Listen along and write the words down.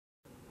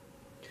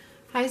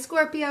Hi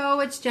Scorpio,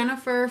 it's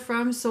Jennifer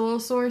from Soul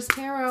Source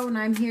Tarot, and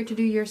I'm here to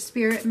do your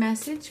spirit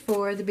message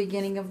for the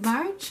beginning of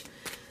March.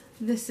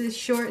 This is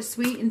short,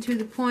 sweet, and to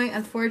the point.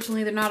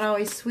 Unfortunately, they're not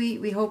always sweet.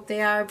 We hope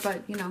they are,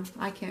 but, you know,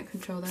 I can't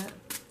control that.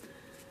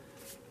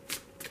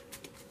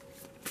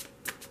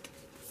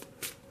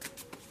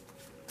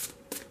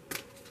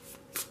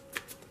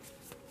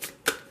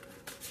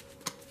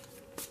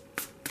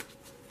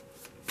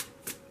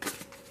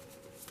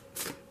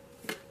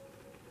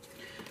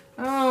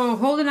 Oh,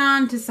 holding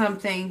on to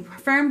something.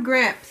 Firm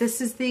grip.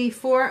 This is the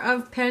Four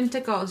of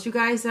Pentacles. You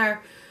guys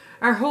are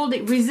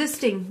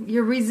resisting.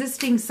 You're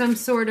resisting some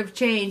sort of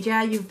change.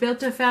 Yeah, you've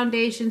built a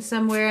foundation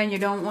somewhere and you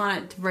don't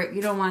want it to break.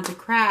 You don't want it to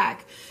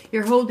crack.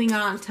 You're holding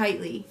on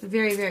tightly.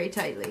 Very, very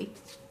tightly.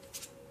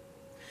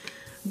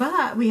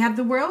 But we have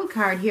the World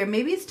card here.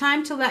 Maybe it's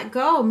time to let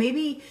go.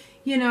 Maybe,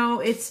 you know,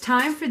 it's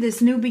time for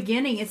this new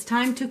beginning. It's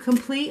time to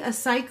complete a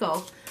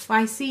cycle.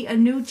 I see a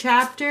new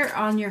chapter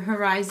on your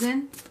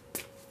horizon.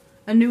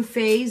 A new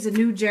phase, a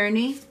new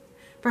journey.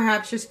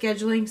 Perhaps you're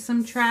scheduling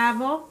some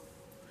travel.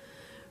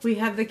 We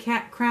have the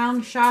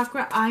crown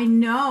chakra. I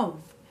know.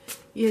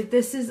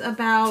 This is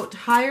about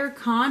higher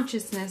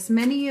consciousness.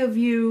 Many of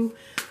you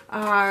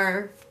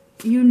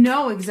you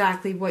know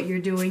exactly what you're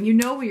doing. You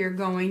know where you're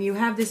going. You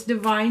have this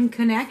divine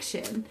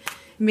connection.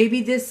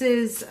 Maybe this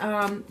is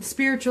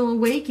spiritual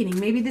awakening.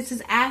 Maybe this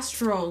is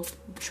astral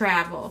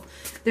travel.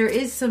 There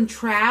is some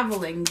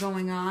traveling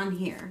going on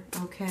here.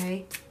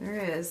 Okay? There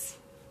is.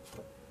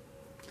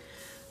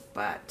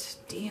 But,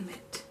 damn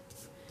it.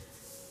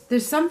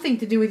 There's something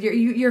to do with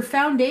your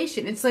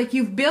foundation. It's like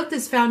you've built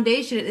this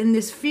foundation, and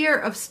this fear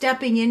of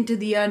stepping into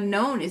the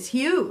unknown is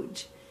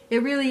huge.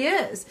 It really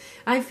is.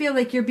 I feel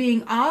like you're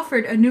being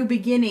offered a new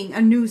beginning,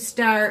 a new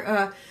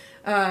start,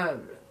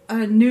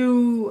 a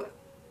new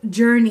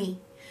journey.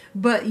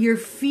 But your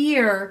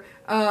fear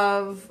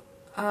of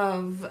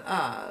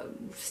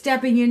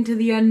stepping into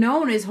the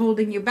unknown is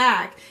holding you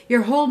back.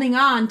 You're holding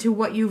on to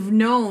what you've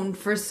known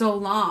for so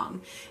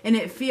long, and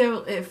it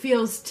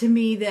feels to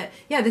me that,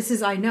 yeah, this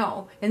is I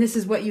know, and this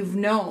is what you've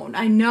known.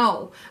 I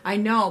know.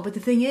 But the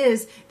thing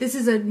is, this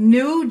is a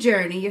new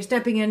journey. You're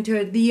stepping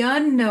into the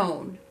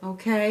unknown.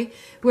 Okay,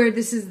 where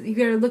you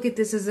got to look at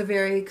this as a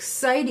very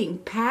exciting,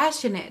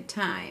 passionate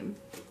time.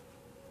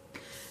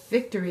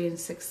 Victory and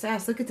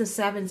success. Look at the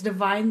sevens,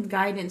 divine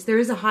guidance. There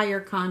is a higher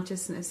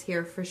consciousness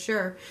here for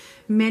sure.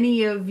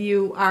 Many of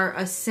you are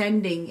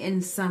ascending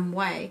in some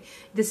way.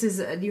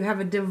 You have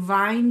a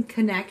divine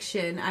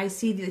connection. I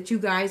see that you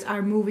guys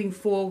are moving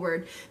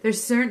forward. There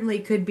certainly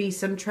could be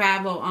some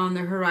travel on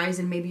the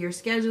horizon. Maybe you're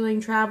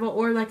scheduling travel,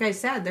 or like I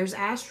said, there's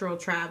astral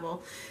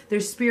travel.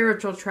 There's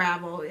spiritual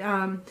travel.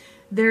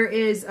 There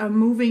is a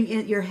moving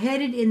in, you're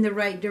headed in the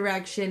right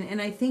direction, and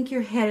I think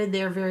you're headed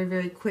there very,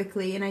 very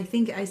quickly. And I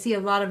think I see a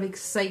lot of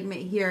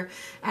excitement here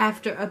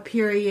after a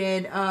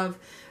period of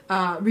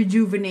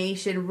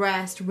rejuvenation,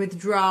 rest,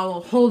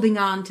 withdrawal, holding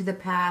on to the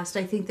past.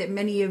 I think that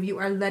many of you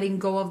are letting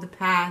go of the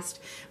past,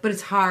 but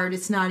it's hard.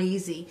 It's not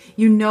easy.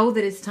 You know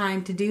that it's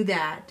time to do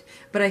that,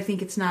 but I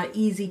think it's not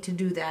easy to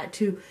do that,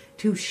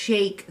 to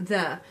shake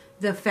the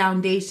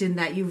foundation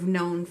that you've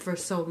known for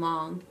so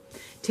long.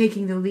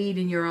 Taking the lead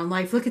in your own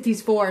life. Look at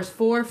these fours.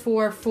 4,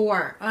 4,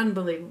 4.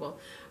 Unbelievable.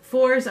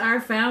 Fours are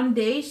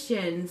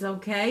foundations,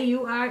 okay?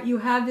 You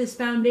have this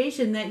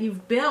foundation that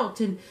you've built,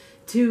 and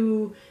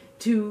to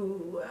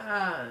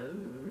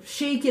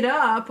shake it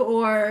up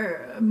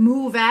or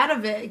move out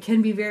of it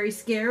can be very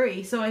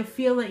scary. So I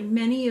feel like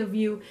many of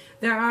you,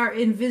 there are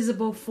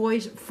invisible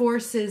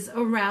forces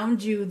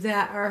around you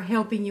that are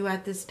helping you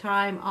at this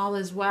time. All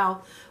is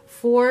well.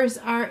 Fours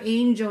are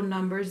angel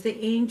numbers. The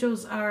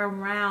angels are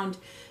around.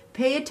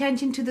 Pay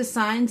attention to the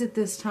signs at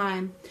this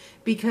time,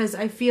 because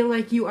I feel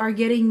like you are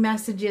getting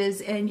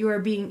messages, and you are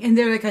being, and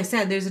there, like I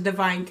said, there's a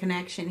divine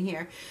connection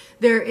here.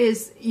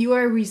 You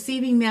are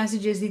receiving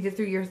messages either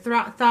through your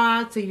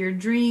thoughts or your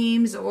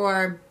dreams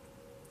or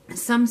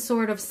some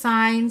sort of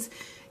signs.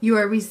 You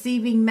are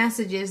receiving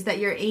messages that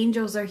your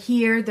angels are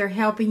here. They're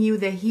helping you.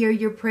 They hear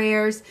your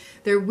prayers.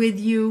 They're with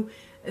you.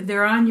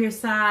 They're on your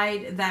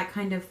side, that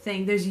kind of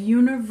thing. There's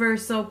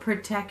universal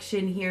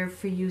protection here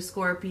for you,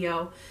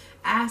 Scorpio.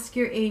 Ask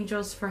your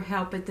angels for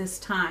help at this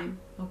time,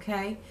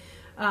 okay?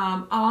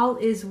 All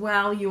is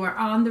well. You are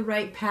on the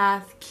right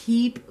path.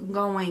 Keep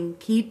going.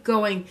 Keep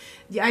going.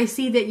 I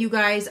see that you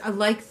guys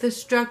like the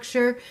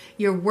structure.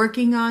 You're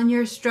working on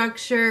your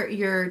structure.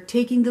 You're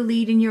taking the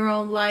lead in your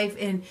own life.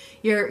 And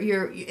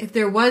if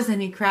there was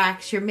any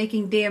cracks, you're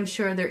making damn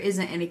sure there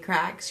isn't any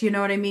cracks. You know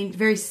what I mean?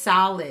 Very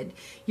solid.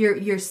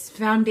 Your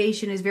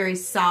foundation is very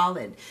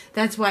solid.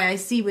 That's why I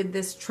see with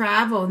this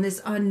travel and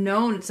this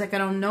unknown, it's like, I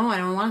don't know. I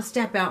don't want to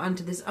step out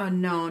onto this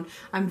unknown.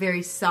 I'm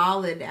very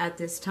solid at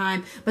this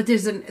time. But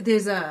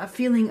there's a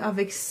feeling of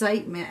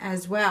excitement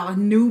as well, a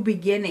new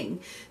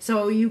beginning.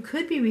 So you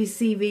could be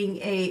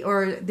receiving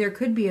or there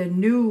could be a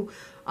new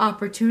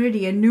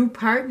opportunity, a new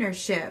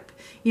partnership,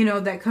 you know,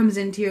 that comes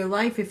into your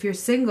life if you're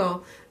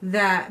single,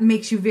 that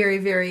makes you very,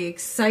 very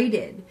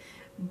excited.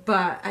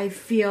 But I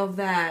feel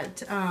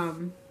that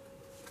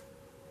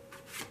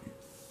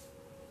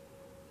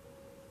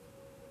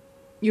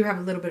You have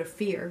a little bit of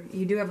fear.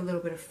 You do have a little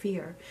bit of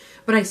fear,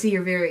 but I see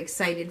you're very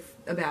excited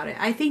about it.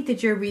 I think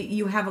that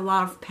you have a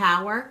lot of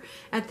power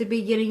at the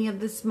beginning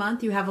of this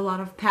month. You have a lot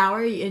of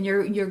power, and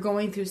you're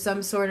going through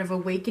some sort of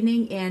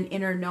awakening and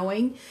inner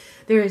knowing.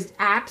 There is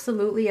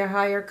absolutely a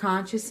higher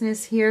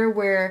consciousness here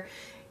where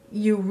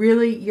you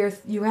really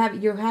you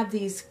have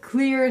these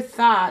clear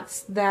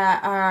thoughts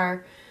that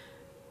are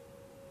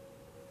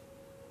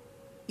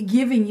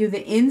giving you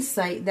the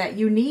insight that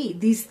you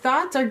need. These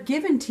thoughts are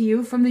given to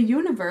you from the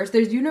universe.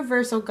 There's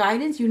universal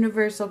guidance,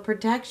 universal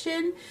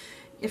protection,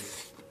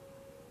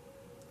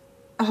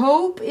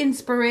 hope,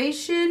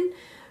 inspiration,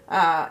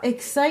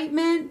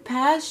 excitement,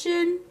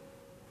 passion,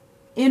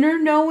 inner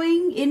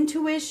knowing,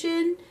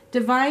 intuition,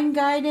 divine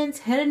guidance,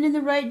 headed in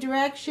the right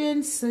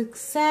direction,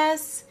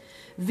 success,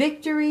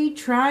 victory,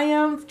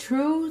 triumph,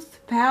 truth,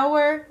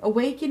 power,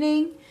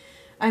 awakening.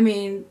 I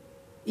mean,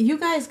 you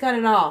guys got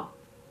it all.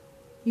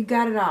 You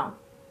got it all.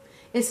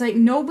 It's like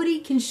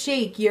nobody can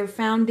shake your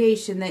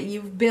foundation that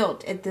you've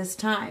built at this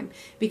time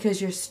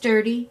because you're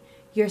sturdy,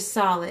 you're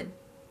solid.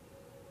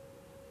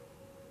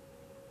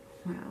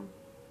 Wow.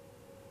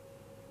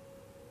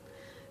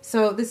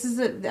 So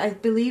I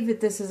believe that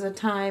this is a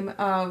time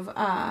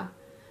of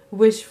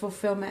wish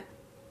fulfillment.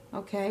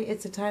 Okay?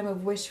 It's a time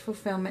of wish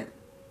fulfillment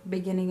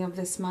beginning of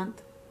this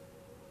month.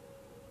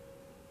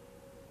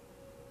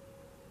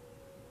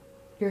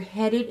 You're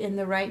headed in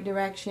the right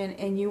direction,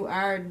 and you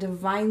are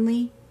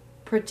divinely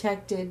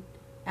protected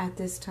at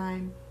this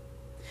time.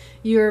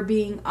 You're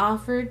being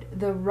offered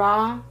the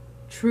raw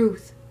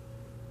truth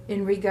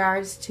in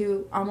regards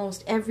to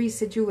almost every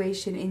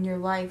situation in your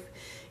life.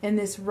 And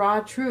this raw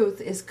truth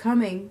is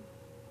coming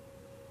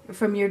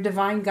from your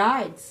divine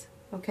guides,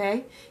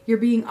 okay? You're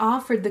being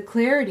offered the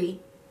clarity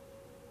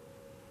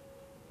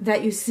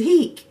that you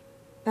seek.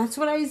 That's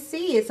what I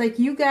see. It's like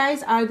you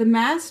guys are the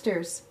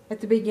masters at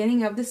the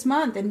beginning of this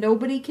month, and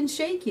nobody can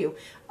shake you.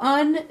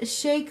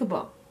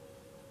 Unshakable.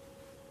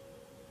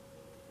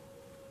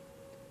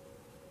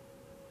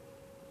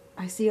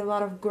 I see a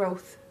lot of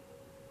growth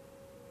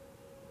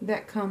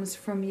that comes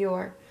from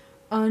your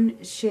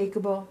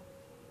unshakable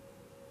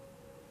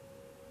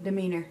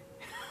demeanor.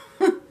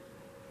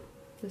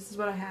 This is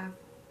what I have.